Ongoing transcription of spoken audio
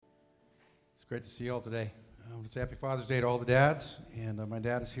Great to see you all today. I want to say Happy Father's Day to all the dads, and my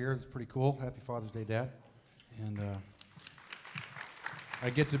dad is here. It's pretty cool. Happy Father's Day, Dad. And I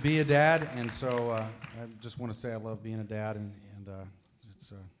get to be a dad, and so I just want to say I love being a dad, and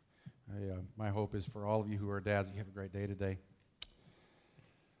it's my hope is for all of you who are dads that you have a great day today.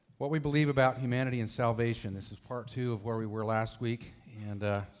 What we believe about humanity and salvation. This is part 2 of where we were last week, and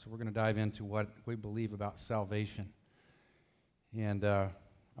so we're going to dive into what we believe about salvation. And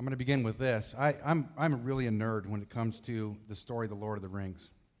I'm going to begin with this. I'm really a nerd when it comes to the story of the Lord of the Rings.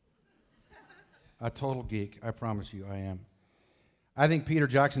 A total geek, I promise you I am. I think Peter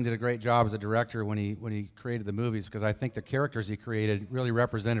Jackson did a great job as a director when he created the movies, because I think the characters he created really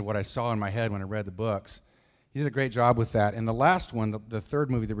represented what I saw in my head when I read the books. He did a great job with that. And the last one, the third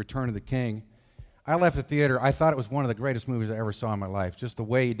movie, The Return of the King, I left the theater. I thought it was one of the greatest movies I ever saw in my life, just the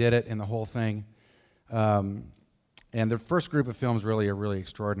way he did it and the whole thing. And the first group of films really are really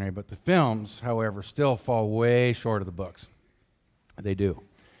extraordinary, but the films, however, still fall way short of the books. They do.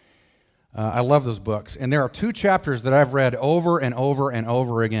 I love those books. And there are 2 chapters that I've read over and over and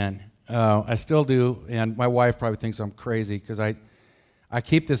over again. I still do, and my wife probably thinks I'm crazy because I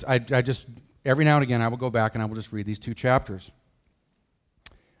keep this, I just, every now and again I will go back and I will just read these 2 chapters.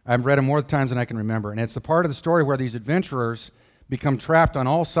 I've read them more times than I can remember, and it's the part of the story where these adventurers become trapped on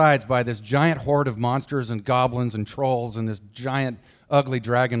all sides by this giant horde of monsters and goblins and trolls and this giant, ugly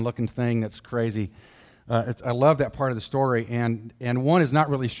dragon-looking thing that's crazy. I love that part of the story, and one is not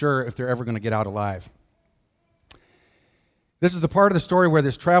really sure if they're ever going to get out alive. This is the part of the story where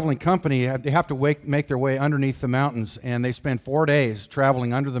this traveling company, they have to make their way underneath the mountains, and they spend 4 days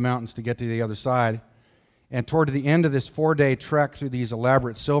traveling under the mountains to get to the other side. And toward the end of this 4-day trek through these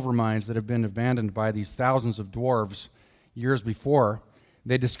elaborate silver mines that have been abandoned by these thousands of dwarves years before,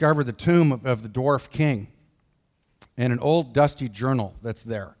 they discover the tomb of the dwarf king and an old dusty journal that's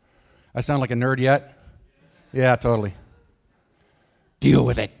there. I sound like a nerd yet? Yeah, totally. Deal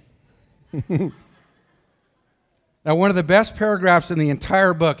with it. Now, one of the best paragraphs in the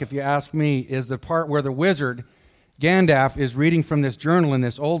entire book, if you ask me, is the part where the wizard, Gandalf, is reading from this journal in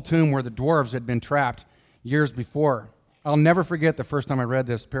this old tomb where the dwarves had been trapped years before. I'll never forget the first time I read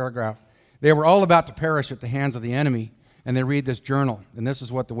this paragraph. They were all about to perish at the hands of the enemy, and they read this journal, and this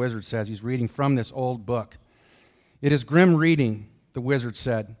is what the wizard says. He's reading from this old book. "It is grim reading," the wizard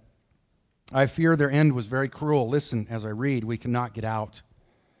said. "I fear their end was very cruel. Listen as I read. We cannot get out.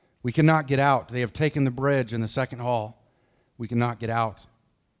 We cannot get out. They have taken the bridge and the second hall. We cannot get out.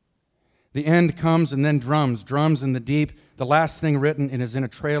 The end comes and then drums in the deep. The last thing written is in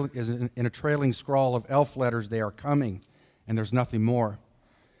a trailing scrawl of elf letters. They are coming, and there's nothing more."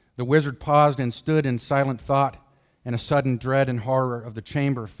 The wizard paused and stood in silent thought, and a sudden dread and horror of the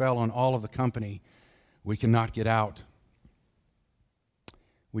chamber fell on all of the company. We cannot get out.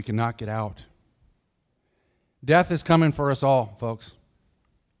 We cannot get out. Death is coming for us all, folks.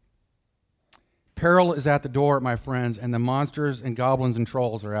 Peril is at the door, my friends, and the monsters and goblins and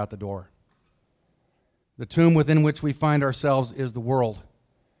trolls are at the door. The tomb within which we find ourselves is the world,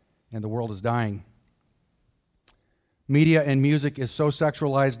 and the world is dying. Media and music is so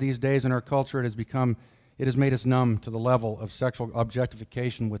sexualized these days in our culture, it has made us numb to the level of sexual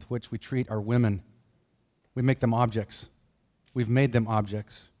objectification with which we treat our women. We make them objects. We've made them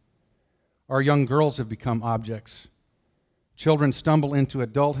objects. Our young girls have become objects. Children stumble into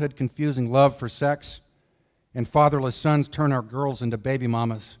adulthood confusing love for sex, and fatherless sons turn our girls into baby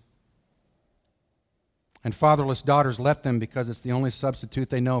mamas. And fatherless daughters let them because it's the only substitute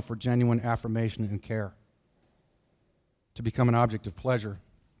they know for genuine affirmation and care. To become an object of pleasure.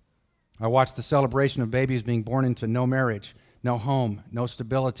 I watched the celebration of babies being born into no marriage, no home, no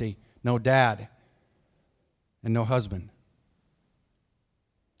stability, no dad, and no husband.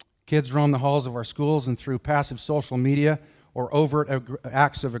 Kids roam the halls of our schools, and through passive social media or overt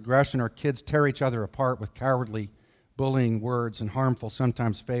acts of aggression, our kids tear each other apart with cowardly, bullying words and harmful,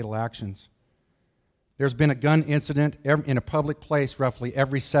 sometimes fatal actions. There's been a gun incident in a public place roughly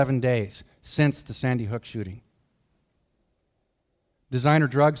every 7 days since the Sandy Hook shooting. Designer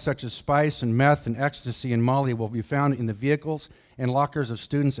drugs such as spice and meth and ecstasy and Molly will be found in the vehicles and lockers of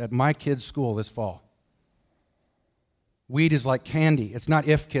students at my kids' school this fall. Weed is like candy. It's not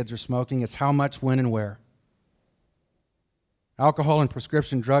if kids are smoking, it's how much, when, and where. Alcohol and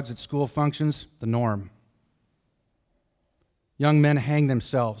prescription drugs at school functions, the norm. Young men hang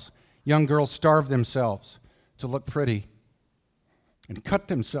themselves. Young girls starve themselves to look pretty and cut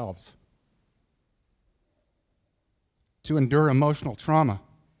themselves to endure emotional trauma.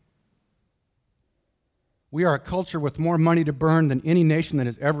 We are a culture with more money to burn than any nation that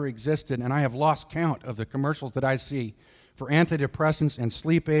has ever existed, and I have lost count of the commercials that I see for antidepressants and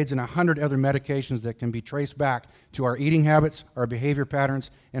sleep aids and 100 other medications that can be traced back to our eating habits, our behavior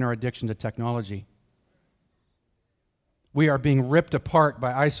patterns, and our addiction to technology. We are being ripped apart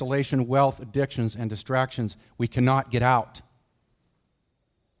by isolation, wealth, addictions, and distractions. We cannot get out.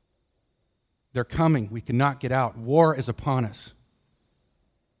 They're coming. We cannot get out. War is upon us.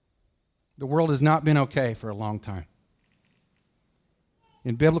 The world has not been okay for a long time.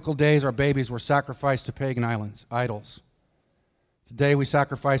 In biblical days, our babies were sacrificed to pagan idols. Today, we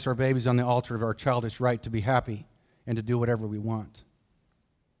sacrifice our babies on the altar of our childish right to be happy and to do whatever we want.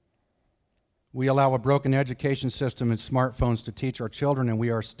 We allow a broken education system and smartphones to teach our children, and we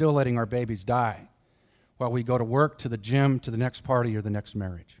are still letting our babies die while we go to work, to the gym, to the next party, or the next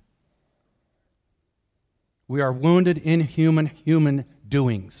marriage. We are wounded, inhuman human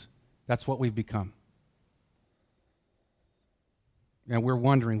doings. That's what we've become. And we're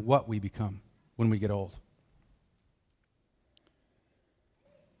wondering what we become when we get old.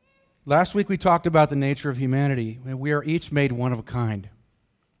 Last week we talked about the nature of humanity, and we are each made one of a kind.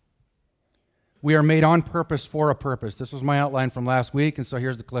 We are made on purpose for a purpose. This was my outline from last week, and so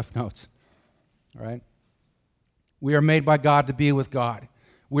here's the Cliff Notes. All right? We are made by God to be with God.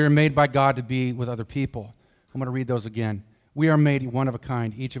 We are made by God to be with other people. I'm going to read those again. We are made one of a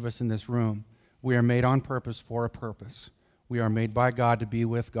kind, each of us in this room. We are made on purpose for a purpose. We are made by God to be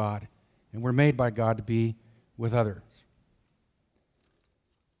with God, and we're made by God to be with others.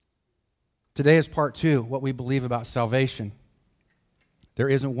 Today is part 2, what we believe about salvation. There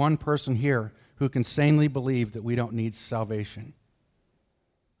isn't one person here who can sanely believe that we don't need salvation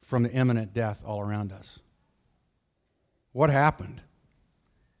from the imminent death all around us. What happened?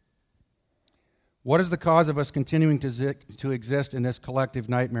 What is the cause of us continuing to exist in this collective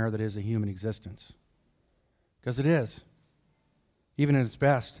nightmare that is a human existence? Because it is, even at its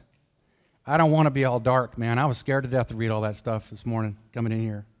best. I don't want to be all dark, man. I was scared to death to read all that stuff this morning coming in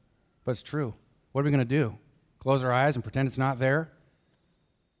here. But it's true. What are we going to do? Close our eyes and pretend it's not there?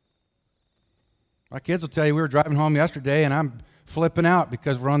 My kids will tell you we were driving home yesterday and I'm flipping out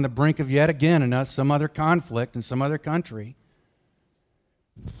because we're on the brink of yet again some other conflict in some other country.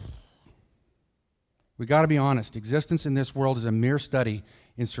 We got to be honest. Existence in this world is a mere study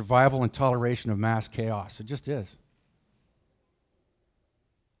in survival and toleration of mass chaos. It just is.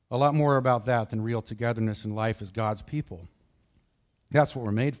 A lot more about that than real togetherness in life as God's people. That's what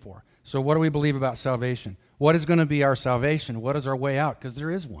we're made for. So what do we believe about salvation? What is going to be our salvation? What is our way out? Because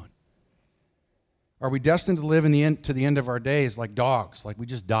there is one. Are we destined to live to the end of our days like dogs, like we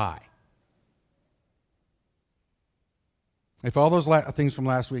just die? If all those things from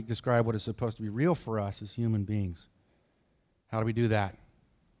last week describe what is supposed to be real for us as human beings, how do we do that?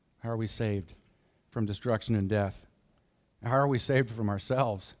 How are we saved from destruction and death? How are we saved from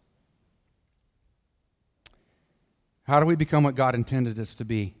ourselves? How do we become what God intended us to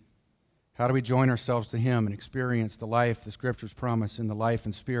be? How do we join ourselves to Him and experience the life the Scriptures promise in the life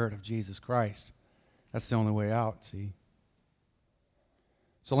and spirit of Jesus Christ? That's the only way out, see?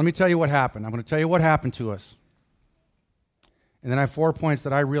 So let me tell you what happened. I'm going to tell you what happened to us. And then I have 4 points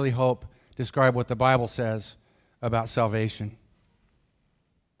that I really hope describe what the Bible says about salvation.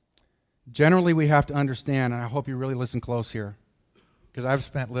 Generally, we have to understand, and I hope you really listen close here, because I've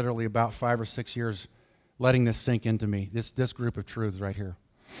spent literally about 5 or 6 years letting this sink into me, this group of truths right here.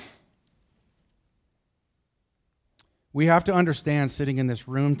 We have to understand, sitting in this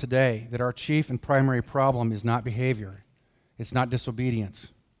room today, that our chief and primary problem is not behavior. It's not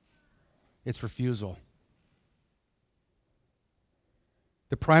disobedience. It's refusal.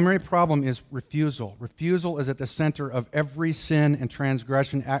 The primary problem is refusal. Refusal is at the center of every sin and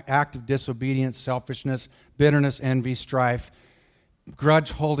transgression, act of disobedience, selfishness, bitterness, envy, strife,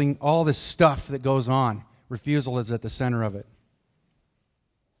 grudge holding, all this stuff that goes on. Refusal is at the center of it.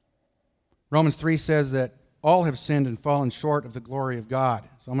 Romans 3 says that all have sinned and fallen short of the glory of God.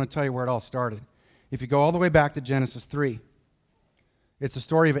 So I'm going to tell you where it all started. If you go all the way back to Genesis 3, it's the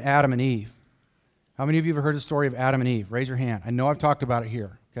story of Adam and Eve. How many of you have heard the story of Adam and Eve? Raise your hand. I know I've talked about it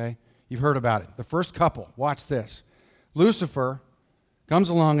here, okay? You've heard about it. The first couple, watch this. Lucifer comes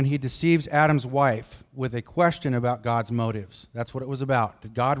along and he deceives Adam's wife with a question about God's motives. That's what it was about.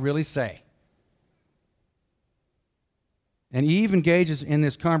 Did God really say? And Eve engages in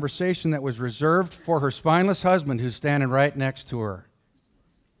this conversation that was reserved for her spineless husband who's standing right next to her.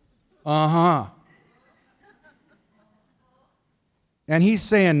 And he's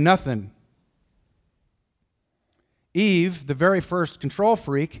saying nothing. Eve, the very first control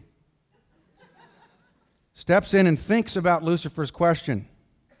freak, steps in and thinks about Lucifer's question.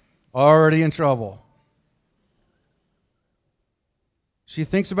 Already in trouble. She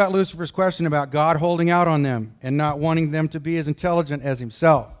thinks about Lucifer's question about God holding out on them and not wanting them to be as intelligent as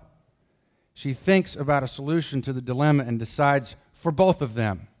himself. She thinks about a solution to the dilemma and decides for both of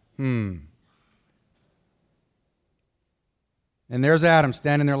them. And there's Adam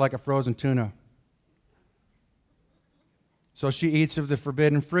standing there like a frozen tuna. So she eats of the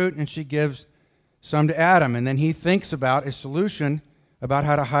forbidden fruit and she gives some to Adam. And then he thinks about a solution about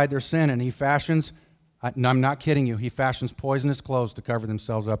how to hide their sin. And he fashions, I'm not kidding you, he fashions poisonous clothes to cover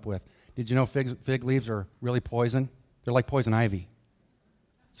themselves up with. Did you know fig leaves are really poison? They're like poison ivy.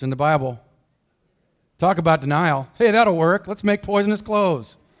 It's in the Bible. Talk about denial. Hey, that'll work. Let's make poisonous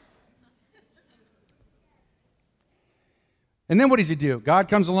clothes. And then what does he do? God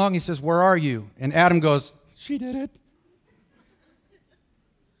comes along, he says, where are you? And Adam goes, she did it.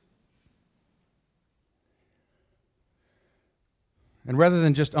 And rather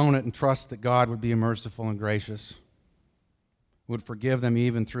than just own it and trust that God would be merciful and gracious, would forgive them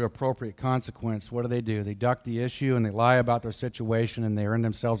even through appropriate consequence, what do? They duck the issue and they lie about their situation and they earn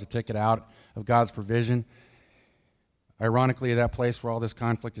themselves a ticket out of God's provision. Ironically, that place where all this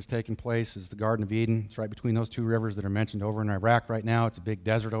conflict is taking place is the Garden of Eden. It's right between those two rivers that are mentioned over in Iraq right now. It's a big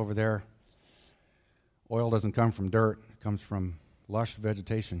desert over there. Oil doesn't come from dirt. It comes from lush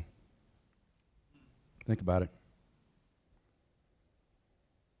vegetation. Think about it.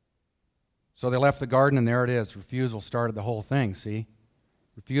 So they left the garden, and there it is. Refusal started the whole thing, see?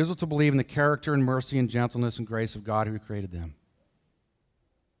 Refusal to believe in the character and mercy and gentleness and grace of God who created them.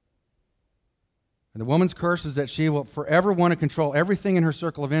 And the woman's curse is that she will forever want to control everything in her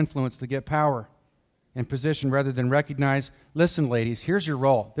circle of influence to get power and position rather than recognize, listen, ladies, here's your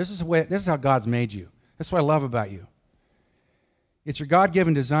role. This is how God's made you. That's what I love about you. It's your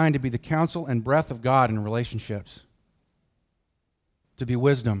God-given design to be the counsel and breath of God in relationships, to be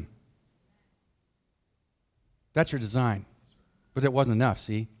wisdom. That's your design. But it wasn't enough,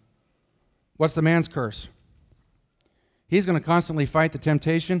 see? What's the man's curse? He's going to constantly fight the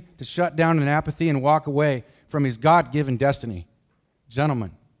temptation to shut down in apathy and walk away from his God-given destiny.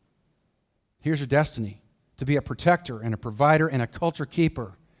 Gentlemen, here's your destiny, to be a protector and a provider and a culture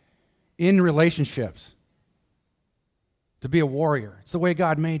keeper in relationships, to be a warrior. It's the way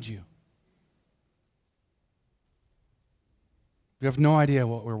God made you. We have no idea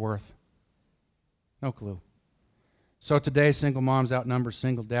what we're worth. No clue. So today, single moms outnumber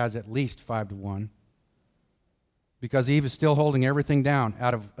single dads at least 5-1. Because Eve is still holding everything down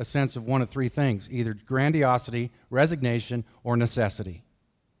out of a sense of one of three things, either grandiosity, resignation, or necessity.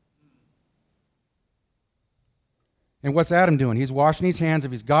 And what's Adam doing? He's washing his hands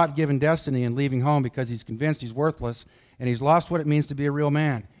of his God-given destiny and leaving home because he's convinced he's worthless and he's lost what it means to be a real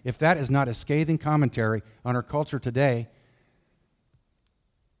man. If that is not a scathing commentary on our culture today,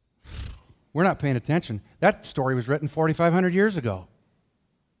 we're not paying attention. That story was written 4,500 years ago.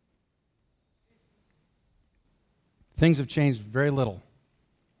 Things have changed very little.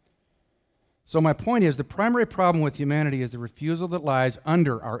 So my point is, the primary problem with humanity is the refusal that lies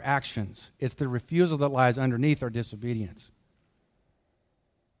under our actions. It's the refusal that lies underneath our disobedience.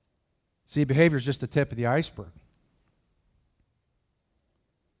 See, behavior is just the tip of the iceberg.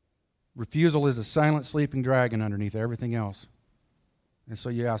 Refusal is a silent sleeping dragon underneath everything else. And so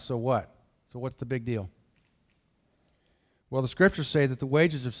you ask, so what? So what's the big deal? Well, the scriptures say that the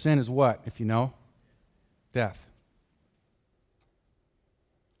wages of sin is what, if you know? Death.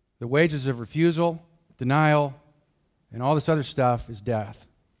 The wages of refusal, denial, and all this other stuff is death.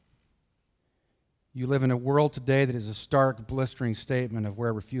 You live in a world today that is a stark, blistering statement of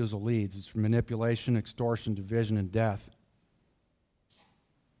where refusal leads. It's from manipulation, extortion, division, and death.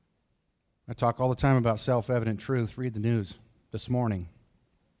 I talk all the time about self-evident truth. Read the news this morning.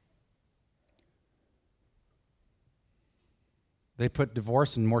 They put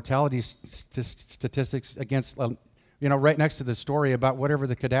divorce and mortality statistics against, right next to the story about whatever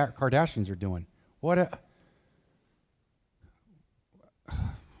the Kardashians are doing. All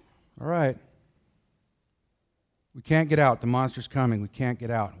right. We can't get out. The monster's coming. We can't get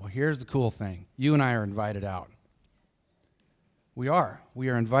out. Well, here's the cool thing. You and I are invited out. We are. We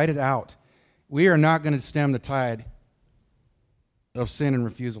are invited out. We are not going to stem the tide of sin and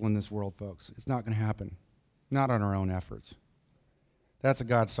refusal in this world, folks. It's not going to happen. Not on our own efforts. That's a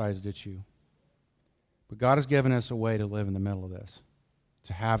God-sized issue. But God has given us a way to live in the middle of this,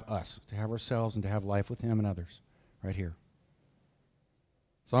 to have us, to have ourselves, and to have life with Him and others right here.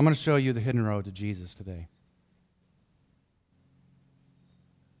 So I'm going to show you the hidden road to Jesus today.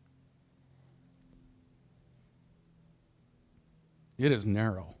 It is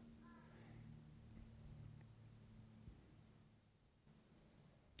narrow.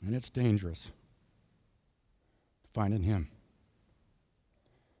 And it's dangerous. Finding Him.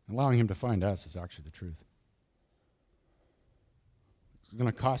 Allowing him to find us is actually the truth. It's going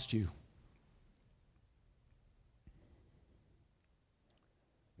to cost you.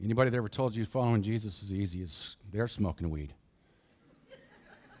 Anybody that ever told you following Jesus is easy is they're smoking weed.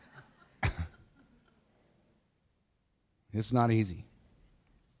 It's not easy.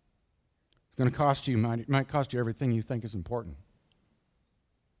 It's going to cost you, it might cost you everything you think is important.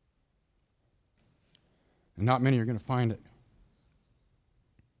 And not many are going to find it.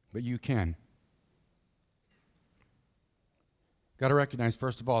 But you can. Got to recognize,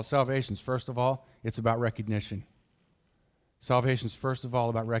 first of all, salvation's first of all, it's about recognition. Salvation's first of all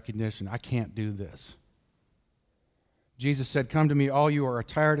about recognition. I can't do this. Jesus said, "Come to me, all you are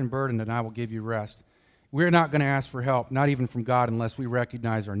tired and burdened, and I will give you rest." We're not going to ask for help, not even from God, unless we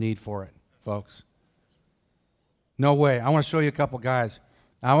recognize our need for it, folks. No way. I want to show you a couple guys.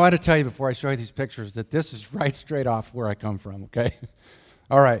 I want to tell you before I show you these pictures that this is right straight off where I come from, okay?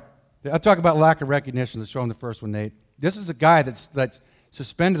 All right. I'll talk about lack of recognition. Let's show them the first one, Nate. This is a guy that's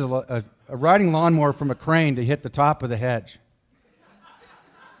suspended a riding lawnmower from a crane to hit the top of the hedge.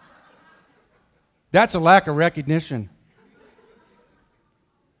 That's a lack of recognition.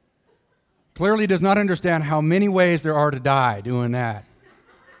 Clearly does not understand how many ways there are to die doing that.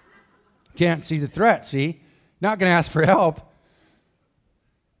 Can't see the threat, see? Not going to ask for help.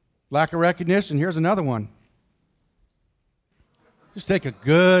 Lack of recognition. Here's another one. Just take a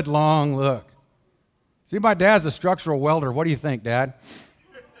good long look. See, my dad's a structural welder. What do you think, Dad?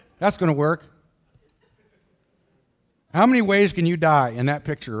 That's going to work. How many ways can you die in that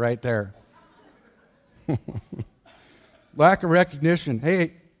picture right there? Lack of recognition.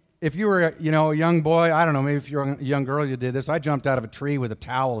 Hey, if you were, a young boy, I don't know, maybe if you're a young girl, you did this. I jumped out of a tree with a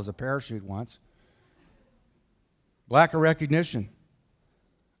towel as a parachute once. Lack of recognition.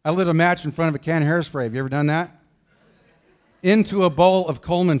 I lit a match in front of a can of hairspray. Have you ever done that? Into a bowl of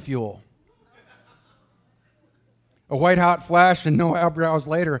Coleman fuel. A white-hot flash and no eyebrows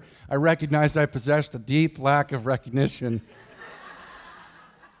later, I recognized I possessed a deep lack of recognition.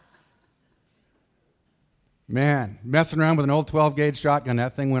 Man, messing around with an old 12-gauge shotgun,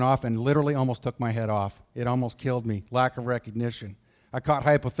 that thing went off and literally almost took my head off. It almost killed me. Lack of recognition. I caught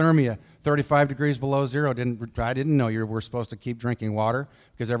hypothermia, 35 degrees below zero. I didn't know you were supposed to keep drinking water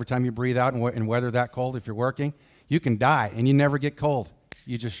because every time you breathe out in weather that cold, if you're working, you can die and you never get cold.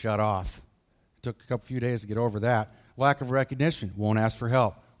 You just shut off. It took a few days to get over that. Lack of recognition. Won't ask for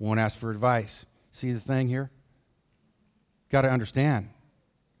help. Won't ask for advice. See the thing here? Got to understand.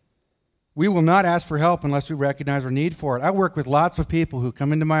 We will not ask for help unless we recognize our need for it. I work with lots of people who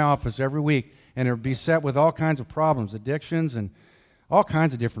come into my office every week and are beset with all kinds of problems, addictions, and all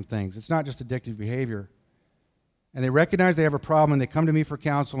kinds of different things. It's not just addictive behavior. And they recognize they have a problem, and they come to me for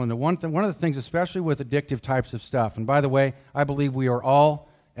counsel. And one of the things, especially with addictive types of stuff, and by the way, I believe we are all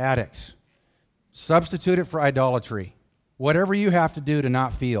addicts. Substitute it for idolatry. Whatever you have to do to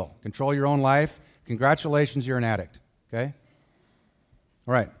not feel. Control your own life. Congratulations, you're an addict. Okay?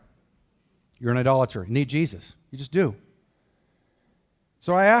 All right. You're an idolater. You need Jesus. You just do.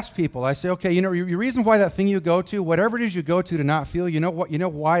 So I ask people, I say, okay, your reason why that thing you go to, whatever it is you go to not feel, you know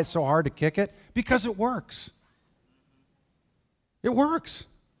why it's so hard to kick it? Because it works. It works.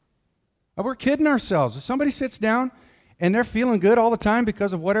 We're kidding ourselves. If somebody sits down and they're feeling good all the time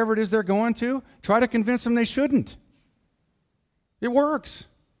because of whatever it is they're going to, try to convince them they shouldn't. It works.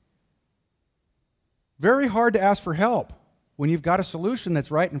 Very hard to ask for help when you've got a solution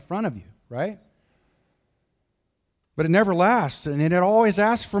that's right in front of you, right? But it never lasts, and it always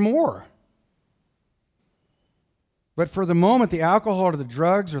asks for more. But for the moment, the alcohol or the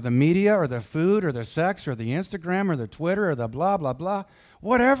drugs or the media or the food or the sex or the Instagram or the Twitter or the blah, blah, blah,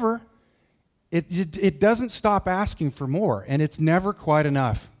 whatever, it doesn't stop asking for more, and it's never quite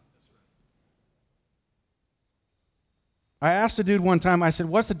enough. I asked a dude one time, I said,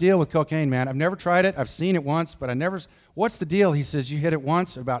 what's the deal with cocaine, man? I've never tried it. I've seen it once, but what's the deal? He says, you hit it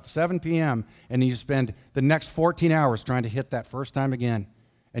once about 7 p.m., and you spend the next 14 hours trying to hit that first time again,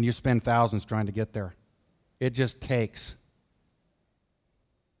 and you spend thousands trying to get there. It just takes.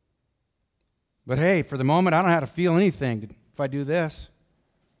 But hey, for the moment, I don't have to feel anything if I do this.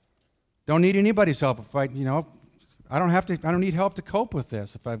 Don't need anybody's help if I don't need help to cope with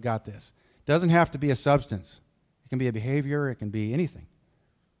this if I've got this. It doesn't have to be a substance. It can be a behavior. It can be anything.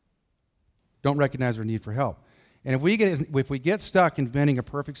 Don't recognize our need for help. And if we get stuck inventing a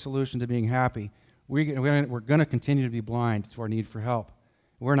perfect solution to being happy, we're going to continue to be blind to our need for help.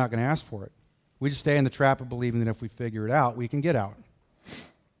 We're not going to ask for it. We just stay in the trap of believing that if we figure it out, we can get out.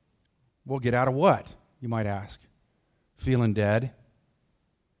 We'll get out of what, you might ask? Feeling dead?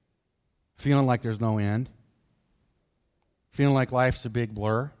 Feeling like there's no end? Feeling like life's a big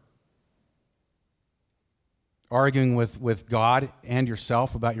blur? arguing with God and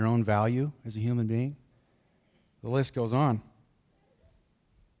yourself about your own value as a human being. The list goes on.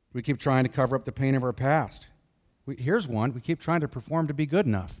 We keep trying to cover up the pain of our past. Here's one. We keep trying to perform to be good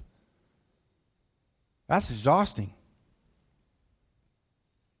enough. That's exhausting.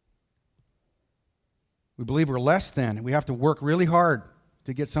 We believe we're less than. We have to work really hard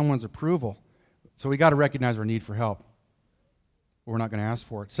to get someone's approval. So we got to recognize our need for help. We're not going to ask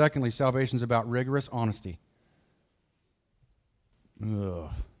for it. Secondly, salvation is about rigorous honesty. Ugh.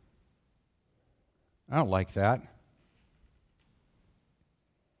 I don't like that.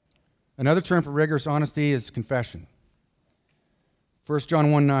 Another term for rigorous honesty is confession. 1 John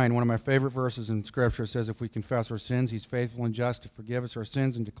 1:9, one of my favorite verses in Scripture, says, if we confess our sins, He's faithful and just to forgive us our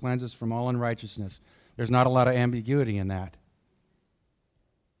sins and to cleanse us from all unrighteousness. There's not a lot of ambiguity in that.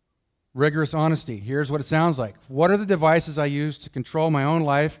 Rigorous honesty. Here's what it sounds like. What are the devices I use to control my own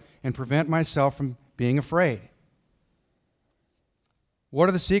life and prevent myself from being afraid? What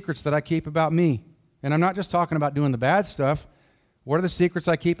are the secrets that I keep about me? And I'm not just talking about doing the bad stuff. What are the secrets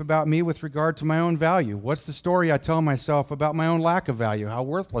I keep about me with regard to my own value? What's the story I tell myself about my own lack of value, how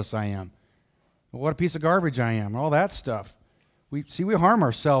worthless I am, what a piece of garbage I am, all that stuff. We harm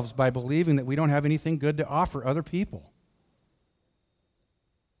ourselves by believing that we don't have anything good to offer other people.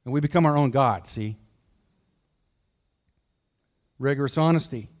 And we become our own God, see? Rigorous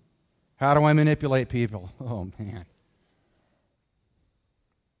honesty. How do I manipulate people? Oh, man.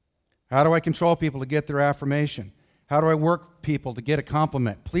 How do I control people to get their affirmation? How do I work people to get a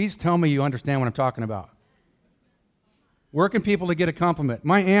compliment? Please tell me you understand what I'm talking about. Working people to get a compliment.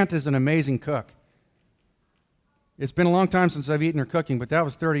 My aunt is an amazing cook. It's been a long time since I've eaten her cooking, but that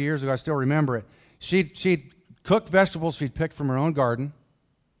was 30 years ago. I still remember it. She'd cooked vegetables she'd picked from her own garden,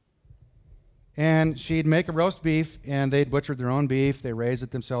 and she'd make a roast beef, and they'd butchered their own beef. They raised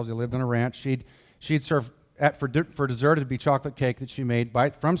it themselves. They lived on a ranch. She'd serve for dessert. It'd be chocolate cake that she made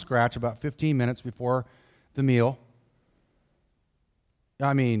from scratch about 15 minutes before the meal.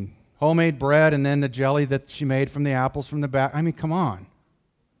 I mean, homemade bread and then the jelly that she made from the apples from the back. I mean, come on.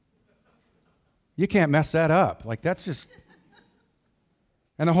 You can't mess that up. Like, that's just...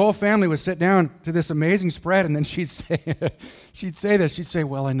 And the whole family would sit down to this amazing spread, and then she'd say this. She'd say,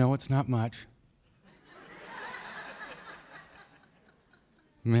 well, I know it's not much.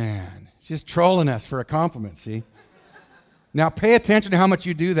 Man, she's trolling us for a compliment, see? Now, pay attention to how much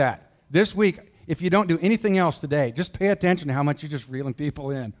you do that. This week, if you don't do anything else today, just pay attention to how much you're just reeling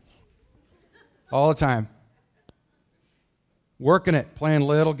people in. All the time. Working it, playing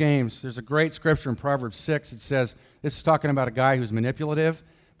little games. There's a great scripture in Proverbs 6. It says, this is talking about a guy who's manipulative,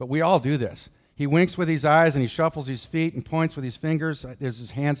 but we all do this. He winks with his eyes and he shuffles his feet and points with his fingers. There's his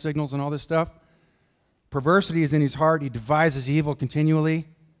hand signals and all this stuff. Perversity is in his heart. He devises evil continually.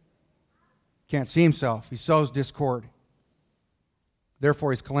 Can't see himself. He sows discord.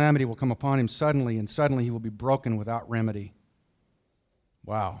 Therefore, his calamity will come upon him suddenly, and suddenly he will be broken without remedy.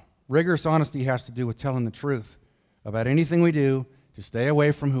 Wow. Rigorous honesty has to do with telling the truth about anything we do to stay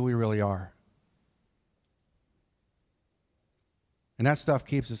away from who we really are. And that stuff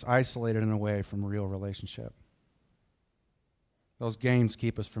keeps us isolated and away from a real relationship. Those games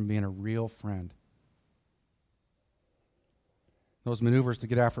keep us from being a real friend. Those maneuvers to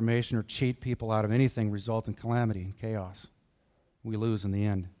get affirmation or cheat people out of anything result in calamity and chaos. We lose in the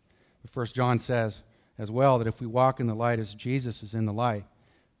end. But 1 John says as well that if we walk in the light as Jesus is in the light,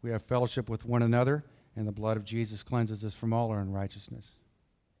 we have fellowship with one another, and the blood of Jesus cleanses us from all our unrighteousness.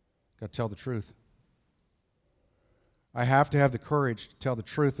 Got to tell the truth. I have to have the courage to tell the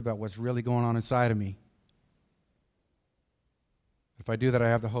truth about what's really going on inside of me. If I do that, I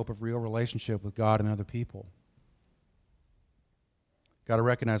have the hope of real relationship with God and other people. Got to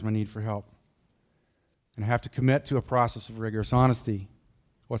recognize my need for help. And I have to commit to a process of rigorous honesty.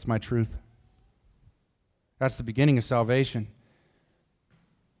 What's my truth? That's the beginning of salvation.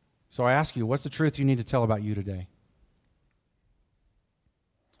 So I ask you, what's the truth you need to tell about you today?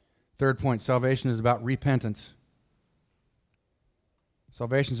 Third point, salvation is about repentance.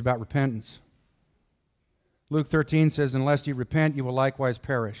 Salvation is about repentance. Luke 13 says, unless you repent, you will likewise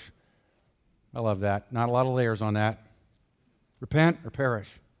perish. I love that. Not a lot of layers on that. Repent or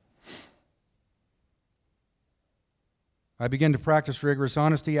perish. I begin to practice rigorous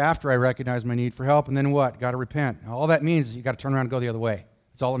honesty after I recognize my need for help, and then what? Got to repent. Now, all that means is you got to turn around and go the other way.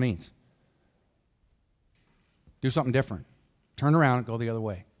 That's all it means. Do something different. Turn around and go the other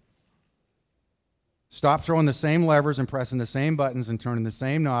way. Stop throwing the same levers and pressing the same buttons and turning the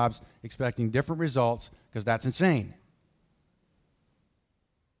same knobs, expecting different results, because that's insane.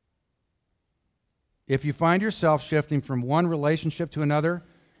 If you find yourself shifting from one relationship to another,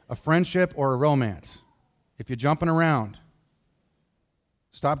 a friendship or a romance, If you're jumping around,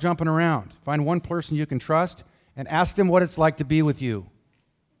 stop jumping around. Find one person you can trust and ask them what it's like to be with you.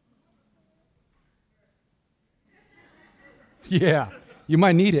 Yeah, you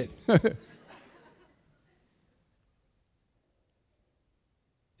might need it.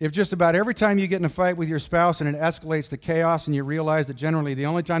 If just about every time you get in a fight with your spouse and it escalates to chaos and you realize that generally the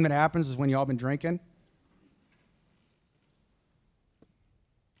only time that happens is when you all been drinking,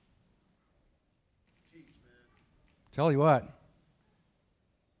 tell you what,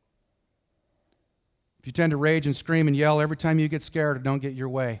 if you tend to rage and scream and yell every time you get scared or don't get your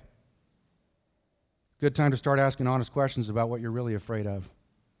way, good time to start asking honest questions about what you're really afraid of.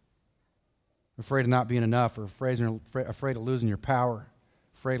 Afraid of not being enough, or afraid of losing your power,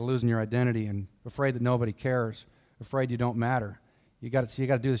 afraid of losing your identity, and afraid that nobody cares, afraid you don't matter. You got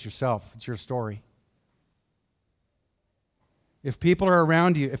to do this yourself. It's your story. If people are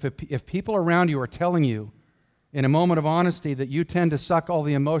around you, if people around you are telling you in a moment of honesty that you tend to suck all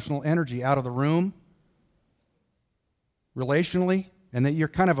the emotional energy out of the room, relationally, and that you're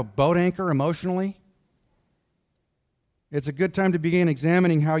kind of a boat anchor emotionally, it's a good time to begin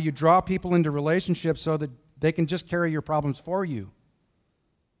examining how you draw people into relationships so that they can just carry your problems for you.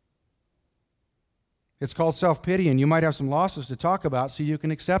 It's called self-pity, and you might have some losses to talk about so you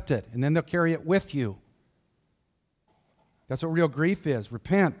can accept it, and then they'll carry it with you. That's what real grief is.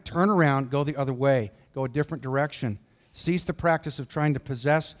 Repent, turn around, go the other way, go a different direction. Cease the practice of trying to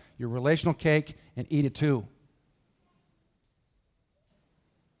possess your relational cake and eat it too.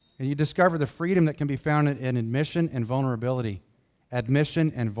 And you discover the freedom that can be found in admission and vulnerability.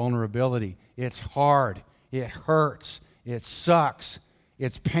 Admission and vulnerability. It's hard. It hurts. It sucks.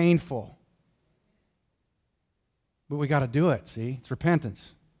 It's painful. But we got to do it, see? It's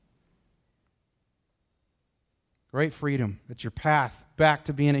repentance. Great freedom. It's your path back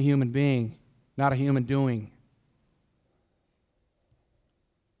to being a human being, not a human doing.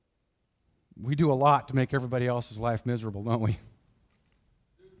 We do a lot to make everybody else's life miserable, don't we?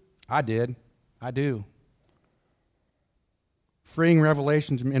 I did. I do. Freeing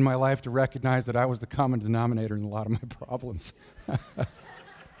revelations in my life to recognize that I was the common denominator in a lot of my problems.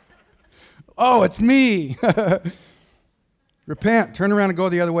 Oh, it's me. Repent, turn around and go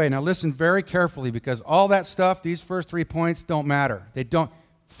the other way. Now listen very carefully, because all that stuff, these first 3 points, don't matter. They don't.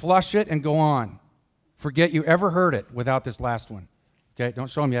 Flush it and go on. Forget you ever heard it without this last one. Okay, don't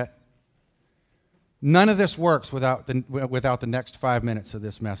show them yet. None of this works without the next 5 minutes of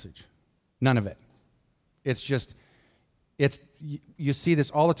this message. None of it. It's just, you see this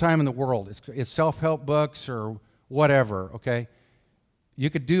all the time in the world. It's self-help books or whatever, okay? You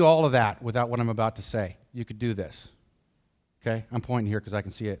could do all of that without what I'm about to say. You could do this. Okay? I'm pointing here because I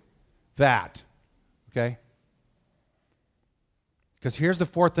can see it. That. Okay? Because here's the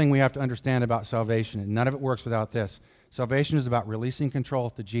fourth thing we have to understand about salvation, and none of it works without this. Salvation is about releasing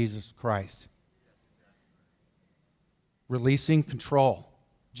control to Jesus Christ. Releasing control.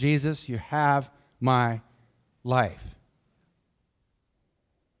 Jesus, you have my life.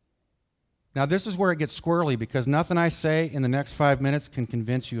 Now, this is where it gets squirrely, because nothing I say in the next 5 minutes can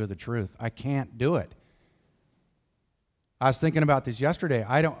convince you of the truth. I can't do it. I was thinking about this yesterday.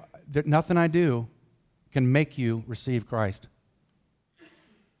 Nothing I do can make you receive Christ.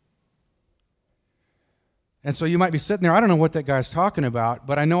 And so you might be sitting there, I don't know what that guy's talking about,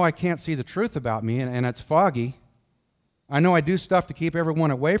 but I know I can't see the truth about me, and it's foggy. I know I do stuff to keep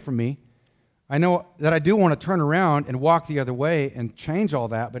everyone away from me. I know that I do want to turn around and walk the other way and change all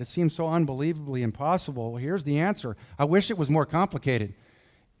that, but it seems so unbelievably impossible. Well, here's the answer. I wish it was more complicated.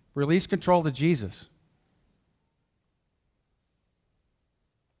 Release control to Jesus.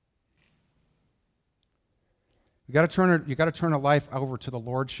 You got to turn a life over to the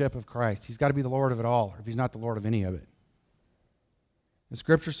lordship of Christ. He's got to be the Lord of it all, or if he's not the Lord of any of it. The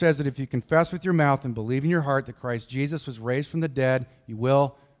Scripture says that if you confess with your mouth and believe in your heart that Christ Jesus was raised from the dead, you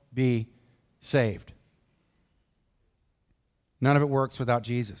will be saved. None of it works without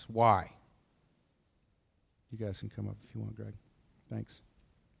Jesus. Why? You guys can come up if you want, Greg. Thanks.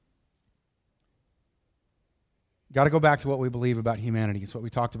 Got to go back to what we believe about humanity. It's what we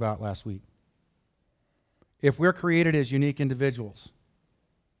talked about last week. If we're created as unique individuals,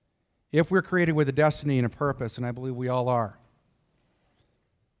 if we're created with a destiny and a purpose, and I believe we all are,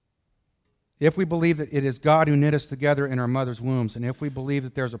 if we believe that it is God who knit us together in our mother's wombs, and if we believe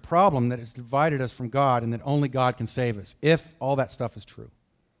that there's a problem that has divided us from God and that only God can save us, if all that stuff is true,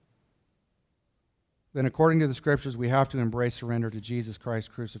 then according to the Scriptures, we have to embrace surrender to Jesus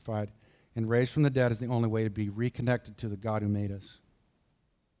Christ crucified and raised from the dead is the only way to be reconnected to the God who made us.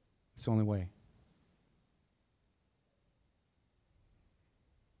 It's the only way.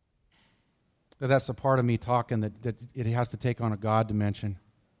 That's the part of me talking that it has to take on a God dimension.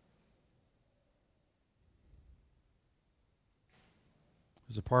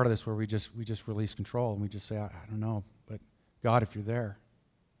 There's a part of this where we just release control and we just say, I don't know, but God, if you're there,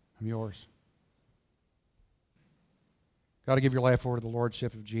 I'm yours. Got to give your life over to the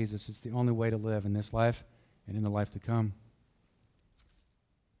Lordship of Jesus. It's the only way to live in this life and in the life to come.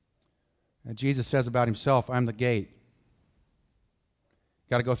 And Jesus says about himself, I'm the gate.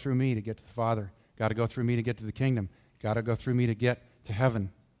 Got to go through me to get to the Father. Got to go through me to get to the kingdom. Got to go through me to get to heaven.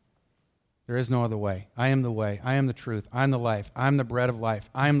 There is no other way. I am the way. I am the truth. I'm the life. I'm the bread of life.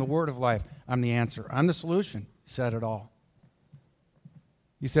 I am the word of life. I'm the answer. I'm the solution. He said it all.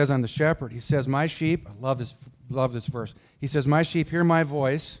 He says, I'm the shepherd. He says, my sheep, I love this verse. He says, my sheep hear my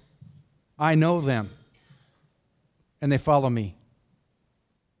voice. I know them, and they follow me.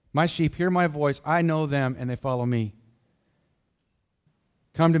 My sheep hear my voice. I know them, and they follow me.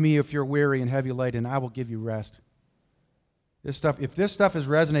 Come to me if you're weary and heavy laden, and I will give you rest. This stuff, if this stuff is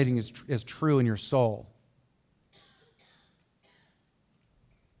resonating as true in your soul,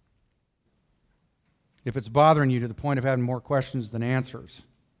 if it's bothering you to the point of having more questions than answers,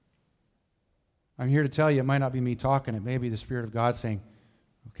 I'm here to tell you it might not be me talking. It may be the Spirit of God saying,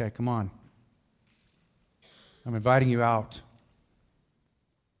 okay, come on. I'm inviting you out.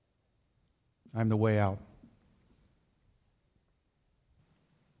 I'm the way out.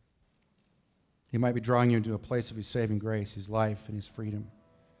 He might be drawing you into a place of His saving grace, His life, and His freedom.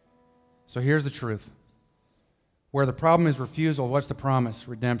 So here's the truth. Where the problem is refusal, what's the promise?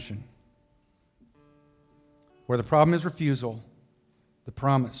 Redemption. Where the problem is refusal, the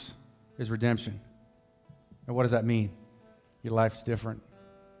promise is redemption. And what does that mean? Your life's different.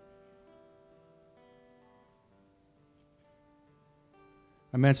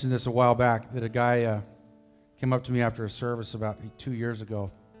 I mentioned this a while back, that a guy came up to me after a service about 2 years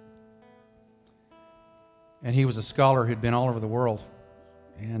ago. And he was a scholar who'd been all over the world.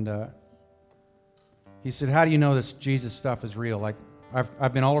 And he said, how do you know this Jesus stuff is real? Like,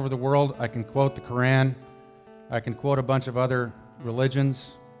 I've been all over the world. I can quote the Quran. I can quote a bunch of other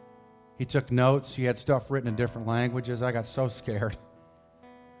religions. He took notes. He had stuff written in different languages. I got so scared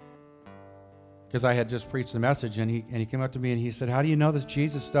because I had just preached the message. And he came up to me and he said, how do you know this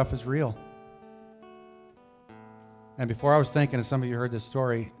Jesus stuff is real? And before I was thinking, and some of you heard this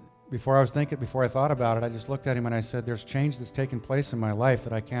story, before I thought about it, I just looked at him and I said, there's change that's taken place in my life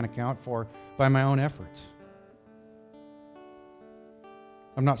that I can't account for by my own efforts.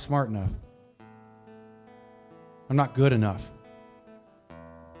 I'm not smart enough. I'm not good enough.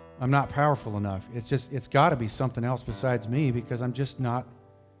 I'm not powerful enough. It's got to be something else besides me, because I'm just not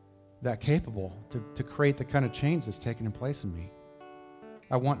that capable to create the kind of change that's taken place in me.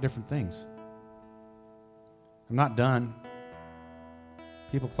 I want different things. I'm not done.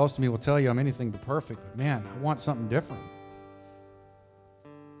 People close to me will tell you I'm anything but perfect, but man, I want something different.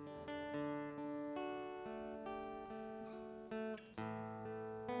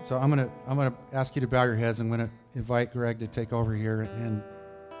 So I'm gonna ask you to bow your heads. I'm gonna invite Greg to take over here, and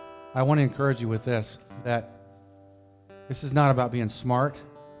I want to encourage you with this, that this is not about being smart.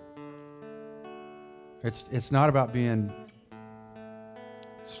 It's not about being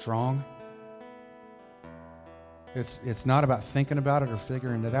strong. It's not about thinking about it or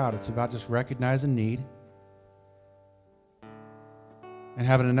figuring it out. It's about just recognizing need and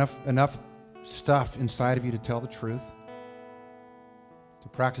having enough stuff inside of you to tell the truth, to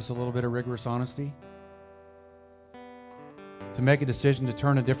practice a little bit of rigorous honesty, to make a decision to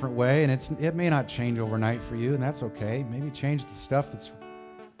turn a different way. And it may not change overnight for you, and that's okay. Maybe change the stuff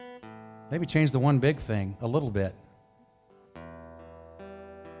maybe change the one big thing a little bit.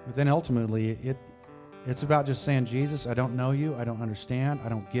 But then ultimately, it's about just saying, Jesus, I don't know you, I don't understand, I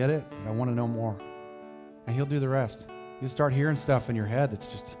don't get it, but I want to know more. And He'll do the rest. You'll start hearing stuff in your head that's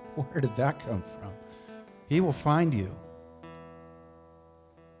just, where did that come from? He will find you.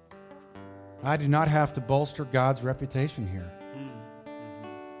 I do not have to bolster God's reputation here.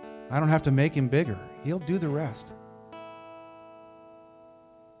 I don't have to make Him bigger. He'll do the rest.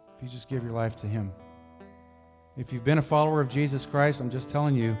 If you just give your life to Him. If you've been a follower of Jesus Christ, I'm just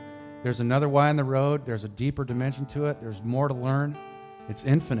telling you, there's another way on the road. There's a deeper dimension to it. There's more to learn. It's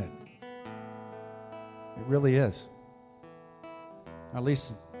infinite. It really is. At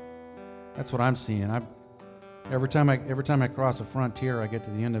least that's what I'm seeing. Every time I cross a frontier, I get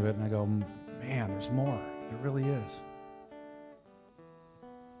to the end of it and I go, man, there's more. It really is.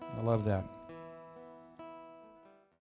 I love that.